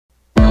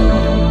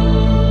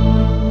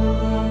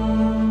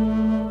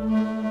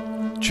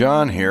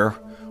John here.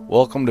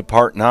 Welcome to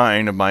part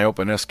 9 of my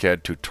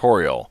OpenSCAD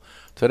tutorial.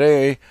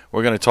 Today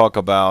we're going to talk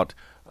about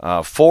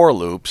for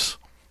loops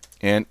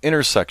and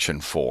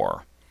intersection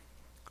for.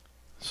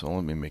 So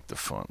let me make the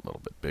font a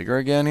little bit bigger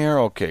again here.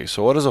 Okay,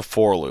 so what is a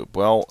for loop?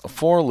 Well, a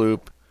for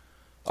loop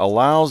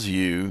allows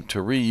you to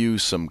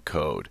reuse some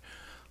code.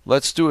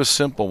 Let's do a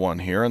simple one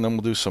here, and then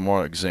we'll do some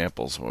more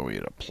examples where we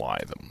apply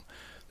them.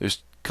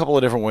 There's a couple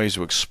of different ways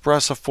to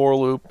express a for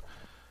loop.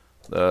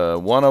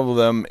 One of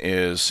them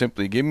is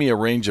simply give me a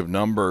range of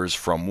numbers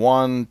from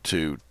 1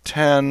 to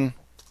 10,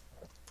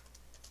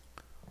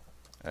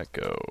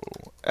 echo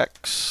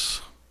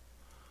x,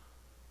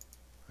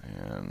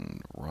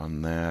 and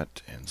run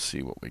that and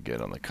see what we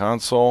get on the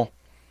console.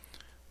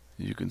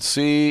 You can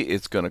see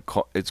it's going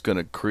to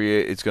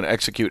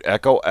execute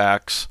echo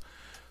x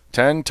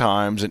 10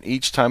 times, and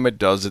each time it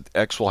does it,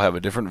 x will have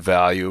a different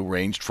value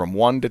ranged from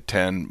 1 to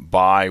 10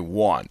 by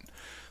 1.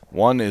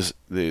 One is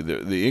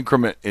the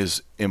increment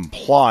is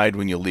implied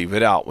when you leave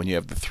it out. When you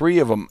have the three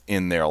of them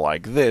in there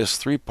like this,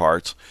 3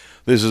 parts,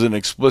 this is an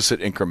explicit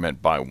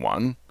increment by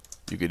 1.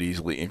 You could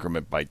easily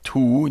increment by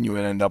 2, and you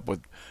would end up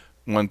with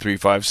 1, 3,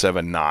 5,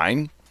 7,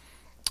 9.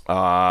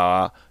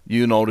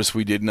 You notice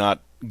we did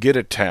not get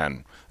a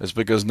 10. That's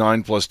because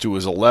 9 plus 2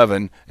 is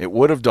 11. It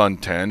would have done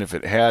 10 if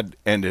it had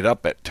ended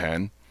up at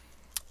 10.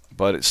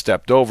 But it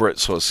stepped over it,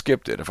 so it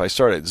skipped it. If I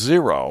start at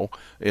 0,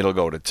 it'll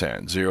go to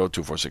 10. 0,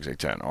 2, 4, 6, 8,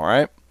 10. All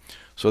right?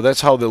 So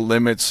that's how the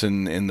limits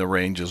in the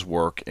ranges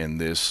work in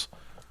this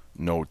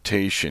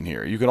notation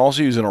here. You can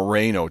also use an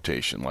array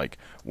notation, like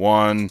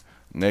 1,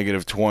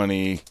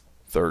 -20,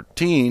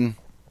 13.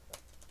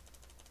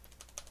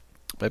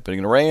 By putting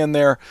an array in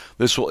there,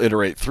 this will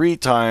iterate 3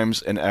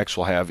 times, and x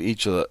will have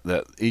each of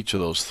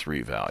those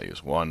 3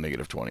 values, 1,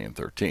 -20, and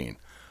 13,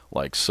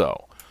 like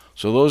so.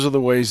 So those are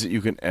the ways that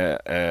you can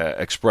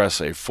express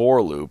a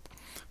for loop.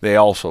 They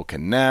also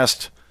can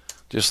nest,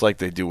 just like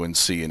they do in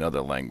C and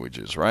other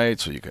languages, right?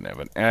 So you can have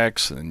an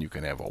X, and then you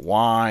can have a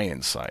Y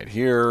inside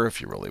here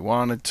if you really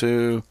wanted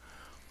to.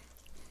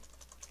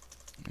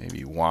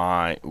 Maybe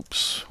Y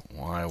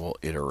will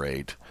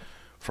iterate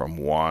from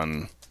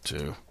 1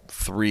 to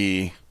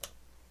 3.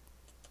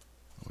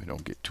 We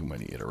don't get too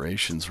many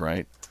iterations,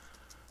 right?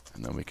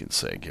 And then we can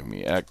say, give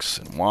me X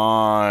and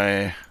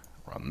Y,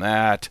 run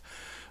that.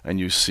 And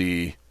you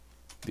see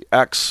the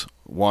X,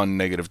 1,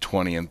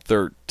 -20, and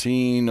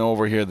 13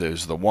 over here.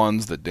 There's the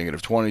 1s, the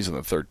 -20s, and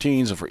the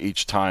 13s. And for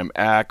each time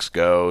X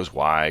goes,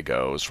 Y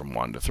goes from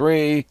 1 to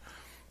 3,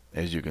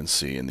 as you can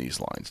see in these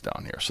lines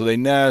down here. So they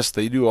nest,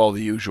 they do all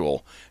the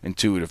usual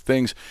intuitive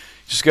things.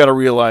 You just got to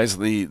realize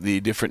the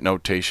different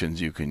notations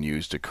you can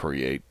use to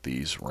create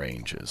these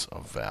ranges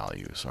of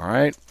values. All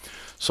right?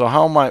 So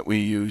how might we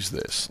use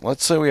this?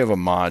 Let's say we have a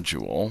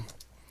module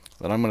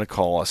that I'm going to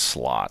call a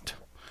slot.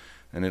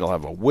 And it'll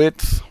have a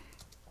width,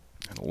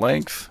 and a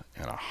length,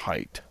 and a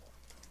height.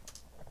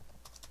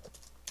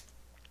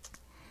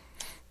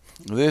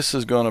 This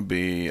is going to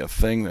be a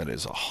thing that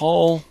is a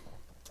hull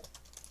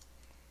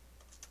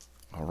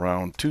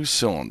around 2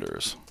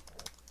 cylinders.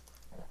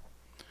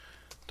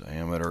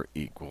 Diameter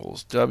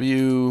equals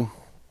W,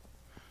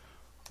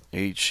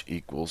 H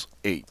equals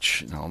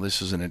H. Now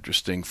this is an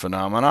interesting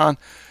phenomenon.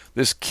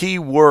 This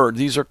keyword,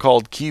 these are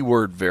called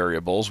keyword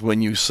variables.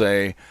 When you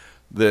say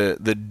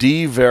the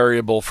D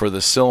variable for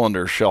the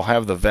cylinder shall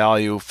have the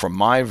value from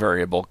my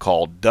variable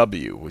called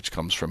W, which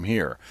comes from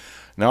here.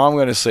 Now I'm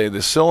going to say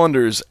the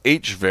cylinder's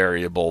H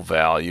variable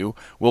value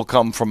will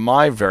come from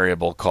my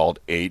variable called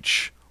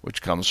H,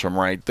 which comes from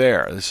right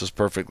there. This is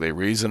perfectly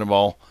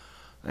reasonable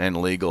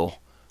and legal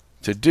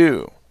to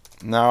do.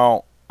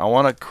 Now I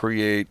want to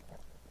create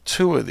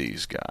 2 of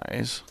these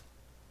guys.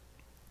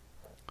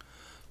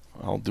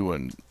 I'll do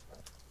an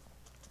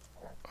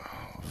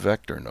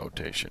vector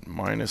notation,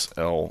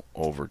 -L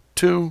over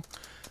 2,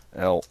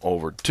 L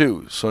over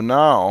 2. So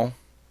now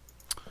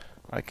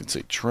I can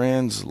say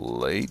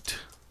translate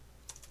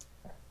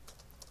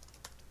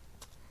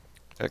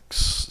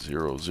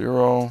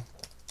x00.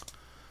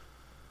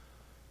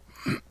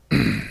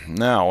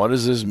 Now, what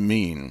does this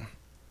mean?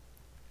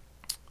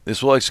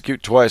 This will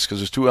execute twice because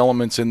there's 2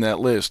 elements in that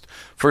list.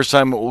 First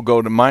time it will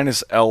go to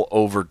 -L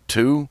over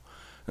 2.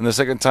 And the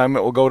second time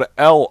it will go to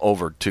L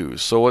over 2.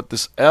 So what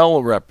this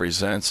L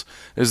represents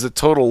is the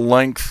total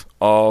length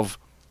of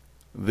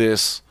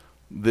the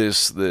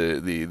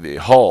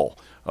hull,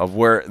 of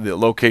where the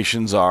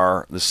locations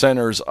are, the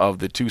centers of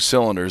the 2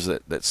 cylinders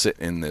that sit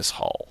in this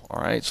hull.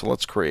 All right, so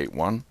let's create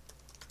one.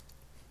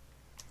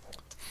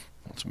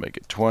 Let's make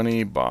it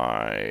 20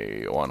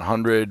 by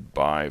 100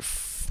 by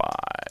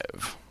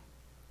 5.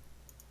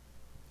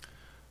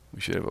 We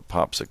should have a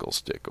popsicle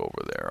stick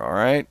over there, all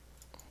right?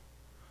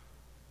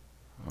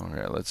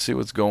 Okay, let's see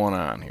what's going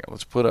on here.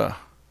 Let's put a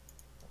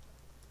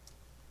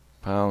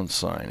pound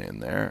sign in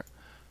there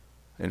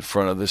in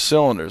front of the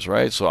cylinders,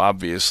 right? So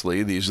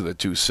obviously these are the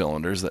 2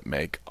 cylinders that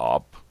make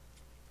up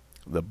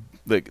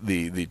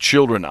the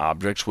children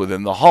objects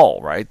within the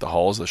hull, right? The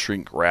hull is the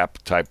shrink wrap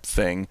type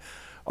thing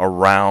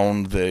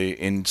around the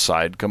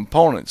inside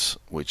components,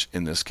 which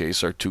in this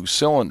case are two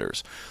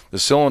cylinders. The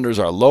cylinders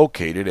are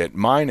located at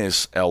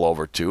minus L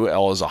over 2.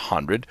 L is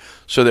 100,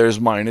 so there's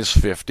minus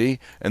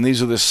 50, and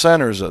these are the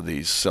centers of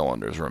these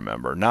cylinders,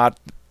 remember.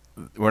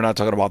 We're not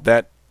talking about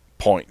that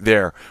point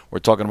there. We're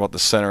talking about the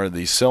center of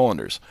these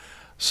cylinders.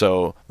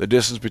 So the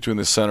distance between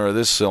the center of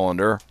this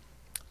cylinder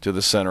to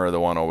the center of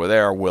the one over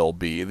there will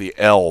be the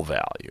L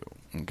value,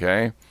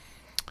 okay?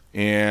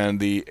 And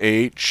the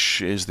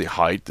H is the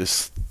height.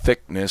 This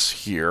thickness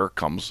here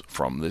comes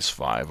from this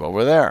 5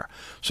 over there.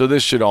 So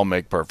this should all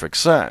make perfect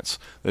sense.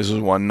 This is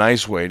one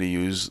nice way to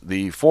use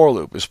the for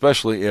loop,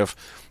 especially if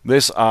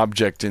this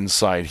object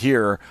inside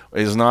here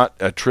is not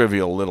a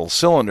trivial little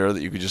cylinder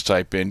that you could just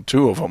type in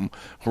 2 of them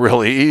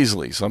really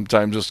easily.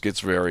 Sometimes this gets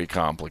very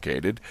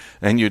complicated,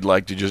 and you'd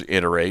like to just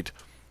iterate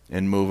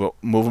and move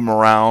them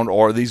around,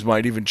 or these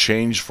might even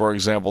change, for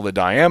example, the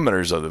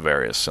diameters of the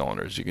various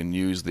cylinders. You can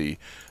use the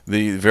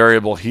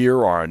variable here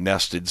or a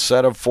nested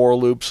set of for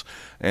loops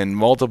and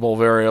multiple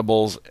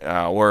variables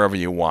wherever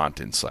you want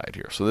inside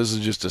here. So this is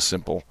just a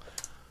simple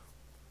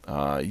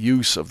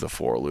use of the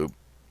for loop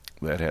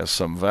that has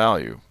some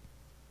value.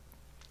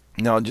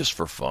 Now, just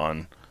for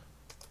fun,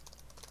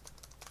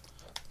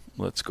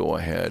 let's go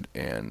ahead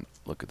and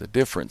look at the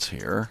difference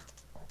here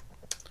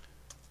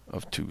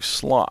of 2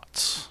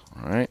 slots.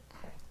 All right.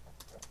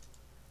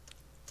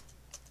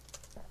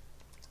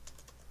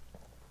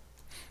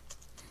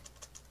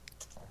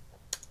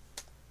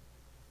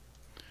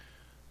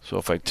 So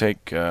if I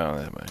take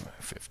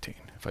 15,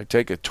 if I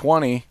take a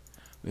 20,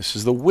 this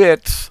is the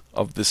width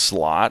of the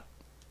slot,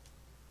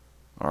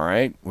 all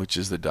right, which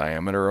is the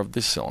diameter of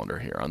the cylinder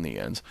here on the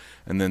ends,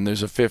 and then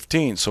there's a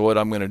 15. So what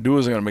I'm going to do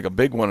is I'm going to make a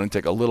big one and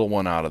take a little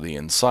one out of the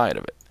inside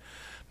of it.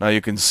 Now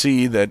you can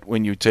see that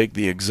when you take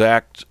the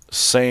exact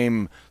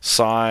same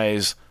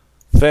size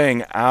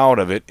thing out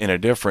of it in a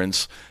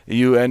difference,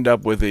 you end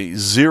up with a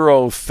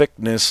 0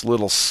 thickness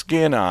little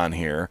skin on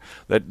here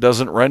that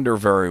doesn't render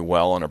very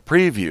well in a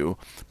preview,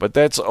 but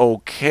that's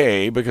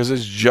okay because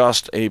it's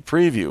just a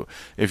preview.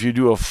 If you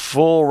do a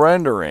full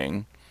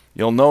rendering,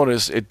 you'll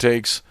notice it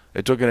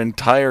took an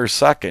entire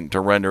second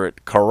to render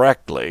it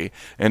correctly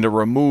and to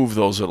remove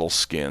those little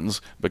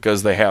skins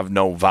because they have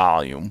no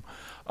volume.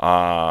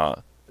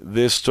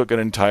 This took an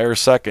entire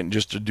second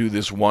just to do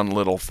this one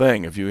little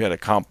thing. If you had a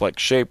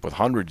complex shape with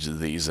hundreds of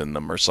these in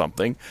them or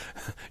something,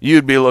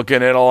 you'd be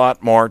looking at a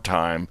lot more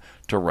time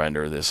to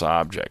render this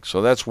object.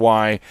 So that's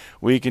why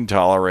we can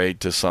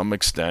tolerate to some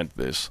extent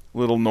this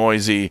little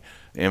noisy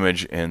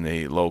image in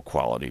the low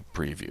quality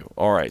preview.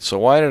 All right, so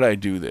why did I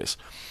do this?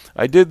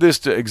 I did this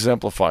to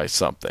exemplify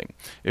something.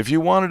 If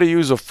you wanted to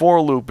use a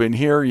for loop in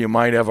here, you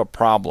might have a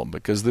problem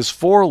because this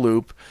for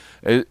loop,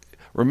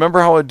 remember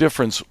how a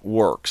difference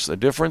works. A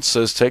difference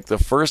says take the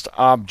first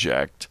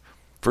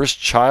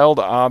child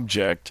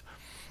object,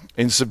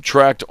 and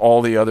subtract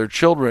all the other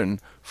children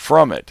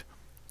from it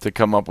to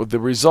come up with the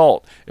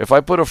result. If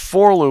I put a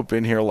for loop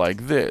in here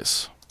like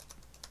this,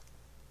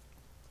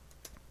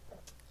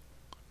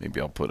 maybe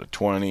I'll put a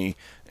 20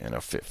 and a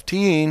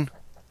 15,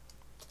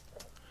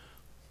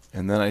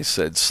 and then I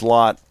said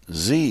slot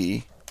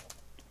Z,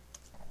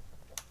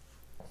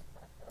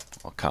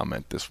 I'll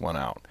comment this one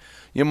out.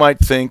 You might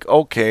think,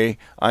 okay,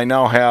 I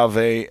now have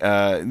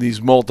these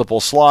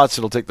multiple slots.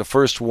 It'll take the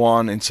first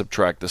one and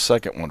subtract the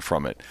second one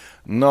from it.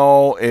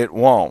 No, it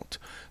won't.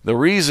 The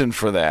reason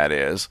for that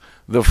is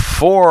the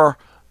for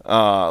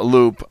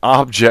loop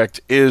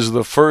object is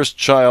the first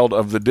child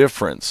of the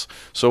difference.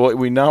 So what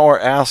we now are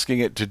asking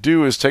it to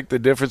do is take the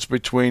difference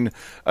between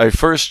a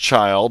first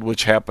child,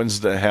 which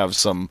happens to have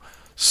some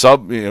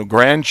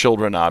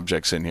grandchildren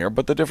objects in here,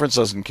 but the difference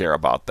doesn't care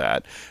about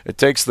that. It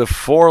takes the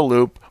for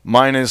loop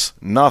minus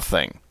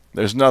nothing.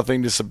 There's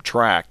nothing to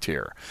subtract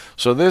here.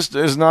 So this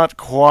is not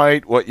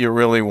quite what you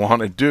really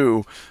want to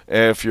do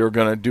if you're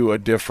going to do a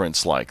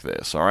difference like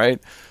this, all right?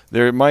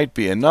 There might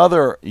be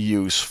another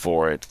use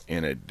for it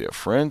in a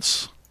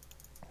difference.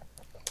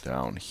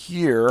 Down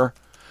here,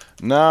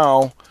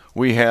 now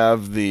we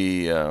have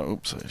the,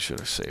 oops, I should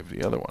have saved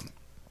the other one.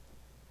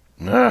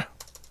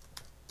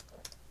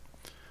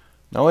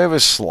 Now we have a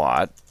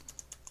slot,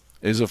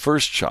 is a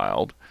first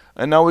child,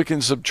 and now we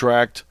can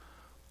subtract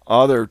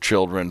other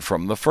children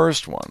from the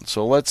first one.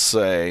 So let's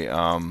say,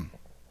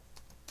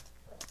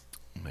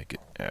 make it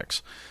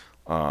X.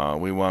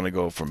 We want to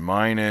go from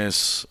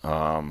minus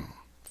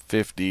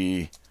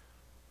 50,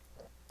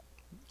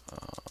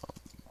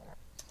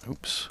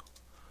 oops,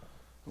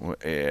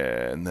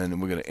 and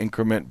then we're going to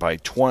increment by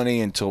 20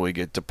 until we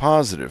get to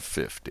positive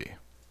 50.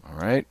 All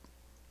right?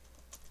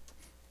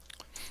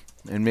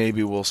 And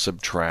maybe we'll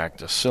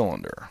subtract a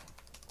cylinder.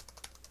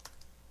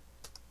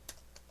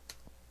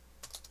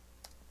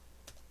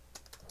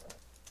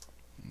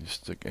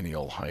 Just stick any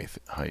old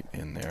height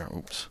in there.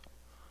 Oops.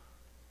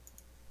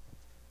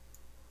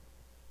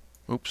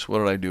 Oops, what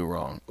did I do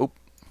wrong? Oop.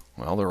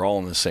 Well, they're all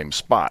in the same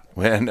spot.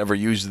 I never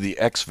used the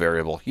X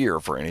variable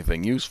here for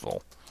anything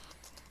useful.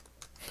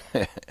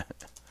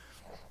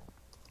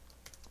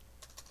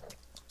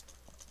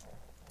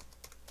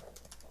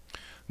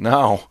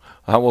 Now,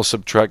 I will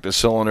subtract a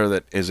cylinder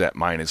that is at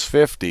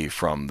 -50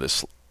 from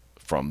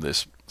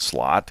this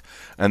slot,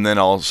 and then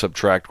I'll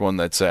subtract one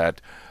that's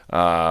at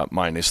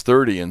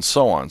 -30, and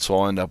so on. So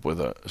I'll end up with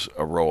a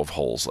row of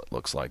holes that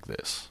looks like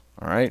this.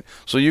 All right,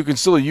 so you can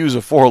still use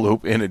a for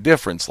loop in a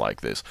difference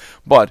like this,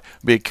 but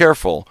be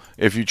careful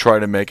if you try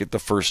to make it the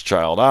first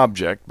child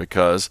object,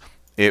 because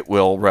it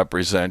will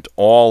represent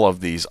all of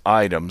these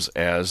items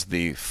as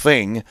the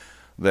thing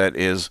that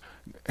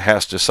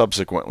has to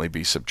subsequently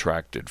be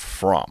subtracted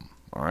from.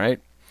 All right,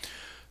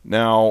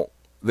 now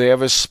they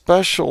have a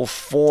special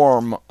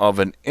form of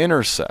an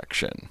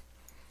intersection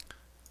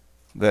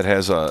that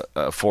has a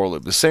for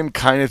loop. The same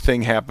kind of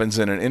thing happens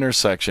in an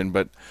intersection,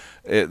 but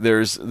it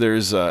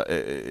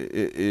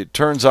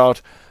turns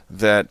out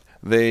that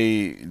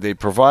they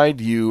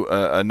provide you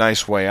a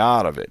nice way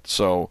out of it.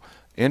 So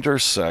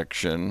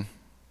intersection,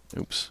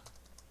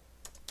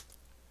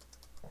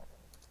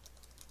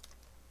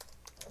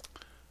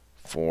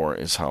 for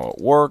is how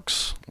it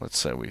works. Let's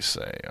say we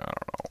say, I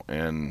don't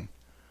know, n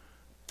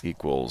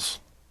equals.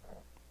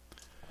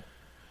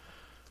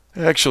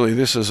 Actually,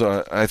 this is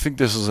I think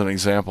this is an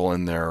example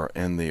in the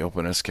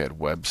OpenSCAD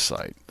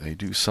website. They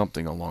do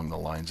something along the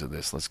lines of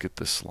this. Let's get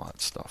this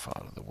slot stuff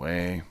out of the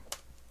way.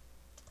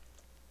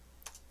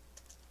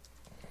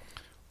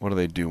 What do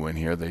they do in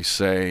here? They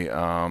say,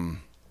 I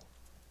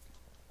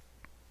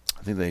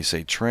think they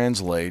say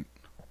translate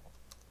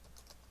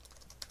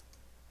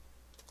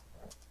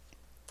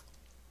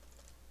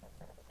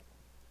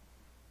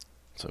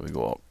so we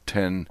go up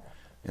 10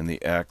 in the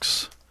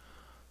X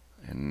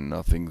and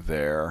nothing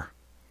there.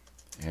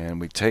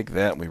 And we take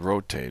that and we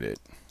rotate it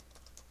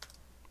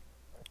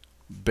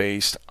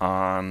based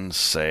on,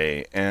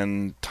 say,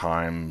 n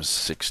times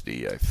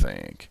 60, I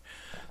think.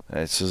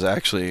 This is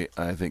actually,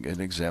 I think,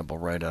 an example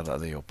right out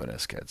of the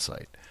OpenSCAD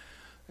site.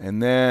 And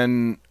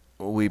then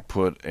we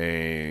put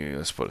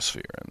let's put a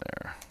sphere in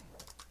there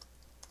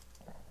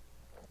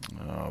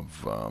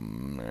of, I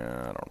don't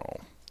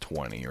know,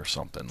 20 or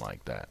something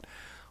like that.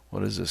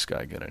 What is this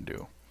guy going to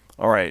do?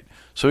 All right,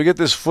 so we get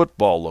this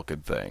football looking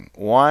thing.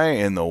 Why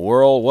in the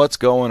world? What's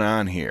going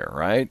on here,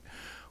 right?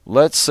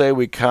 Let's say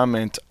we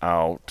comment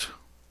out,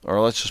 or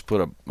let's just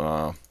put a,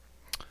 how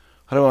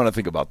do I want to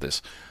think about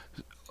this?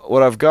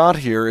 What I've got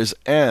here is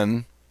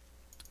n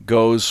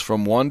goes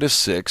from 1 to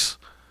 6,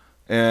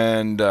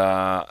 and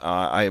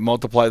I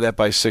multiply that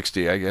by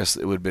 60. I guess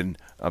it would have been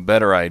a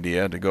better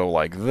idea to go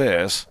like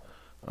this.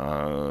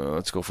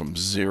 Let's go from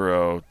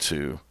 0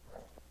 to...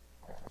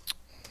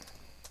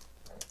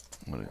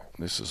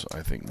 This is,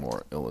 I think,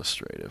 more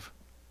illustrative.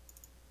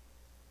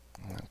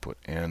 I'm going to put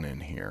n in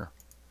here.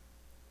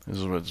 This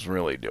is what it's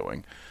really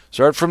doing.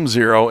 Start from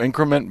 0,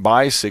 increment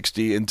by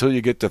 60 until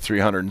you get to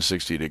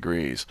 360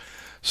 degrees.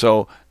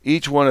 So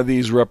each one of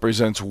these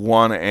represents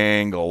one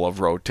angle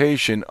of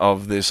rotation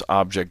of this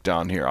object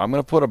down here. I'm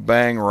going to put a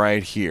bang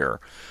right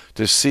here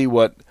to see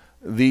what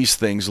these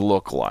things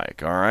look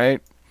like. All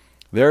right?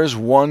 There's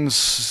one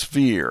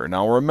sphere.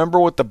 Now remember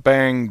what the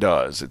bang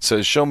does. It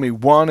says show me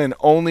one and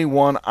only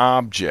one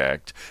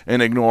object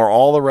and ignore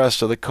all the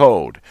rest of the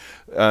code.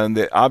 And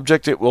the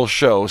object it will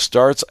show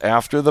starts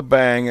after the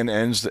bang and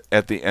ends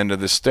at the end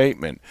of the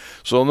statement.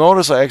 So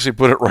notice I actually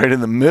put it right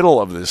in the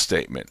middle of this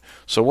statement.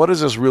 So what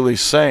is this really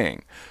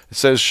saying? It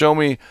says show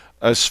me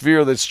a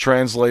sphere that's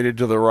translated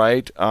to the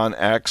right on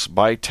X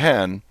by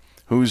 10,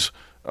 whose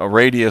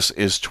radius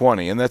is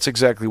 20, and that's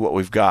exactly what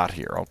we've got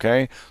here.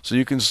 Okay, so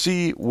you can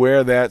see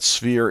where that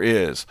sphere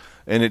is,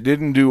 and it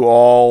didn't do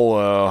all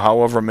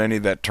however many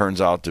that turns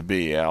out to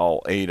be,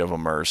 all 8 of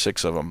them or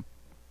 6 of them,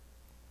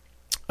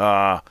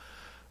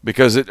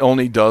 because it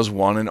only does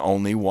one and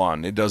only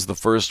one. It does the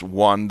first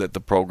one that the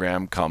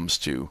program comes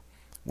to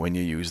when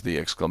you use the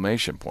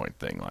exclamation point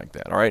thing like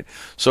that. All right,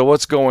 so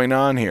what's going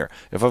on here?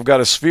 If I've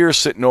got a sphere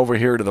sitting over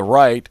here to the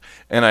right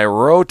and I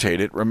rotate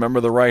it,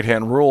 remember the right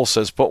hand rule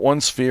says put one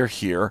sphere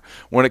here.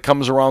 When it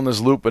comes around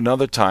this loop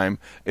another time,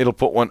 it'll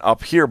put one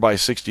up here by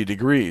 60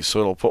 degrees. So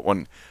it'll put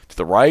one to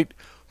the right,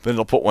 then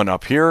it'll put one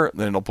up here,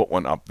 then it'll put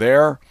one up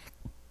there,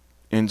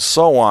 and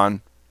so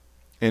on,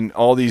 in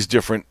all these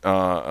different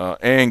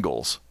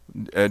angles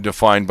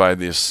defined by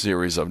this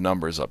series of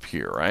numbers up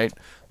here, right?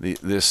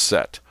 This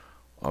set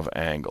of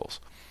angles.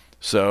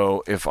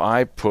 So if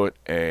I put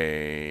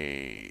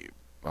a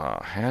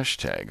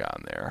hashtag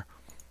on there,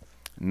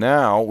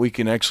 now we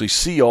can actually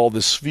see all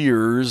the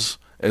spheres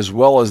as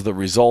well as the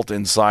result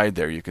inside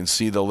there. You can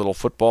see the little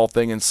football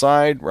thing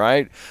inside,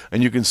 right?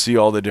 And you can see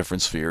all the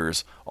different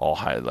spheres all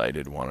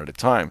highlighted one at a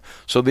time.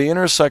 So the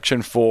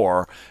intersection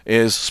for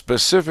is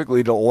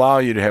specifically to allow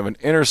you to have an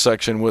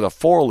intersection with a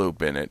for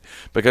loop in it,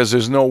 because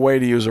there's no way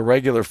to use a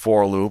regular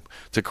for loop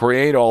to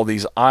create all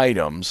these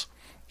items.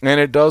 And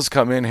it does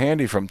come in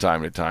handy from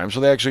time to time. So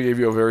they actually give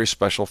you a very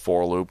special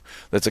for loop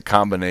that's a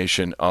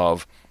combination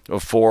of a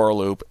for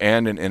loop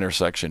and an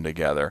intersection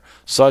together,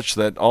 such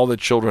that all the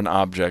children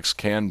objects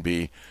can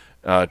be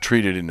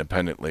treated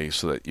independently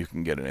so that you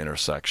can get an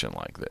intersection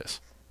like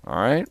this. All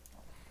right?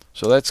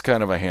 So that's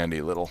kind of a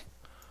handy little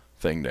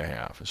thing to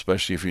have,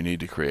 especially if you need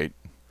to create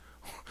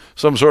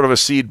some sort of a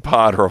seed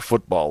pod or a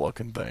football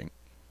looking thing.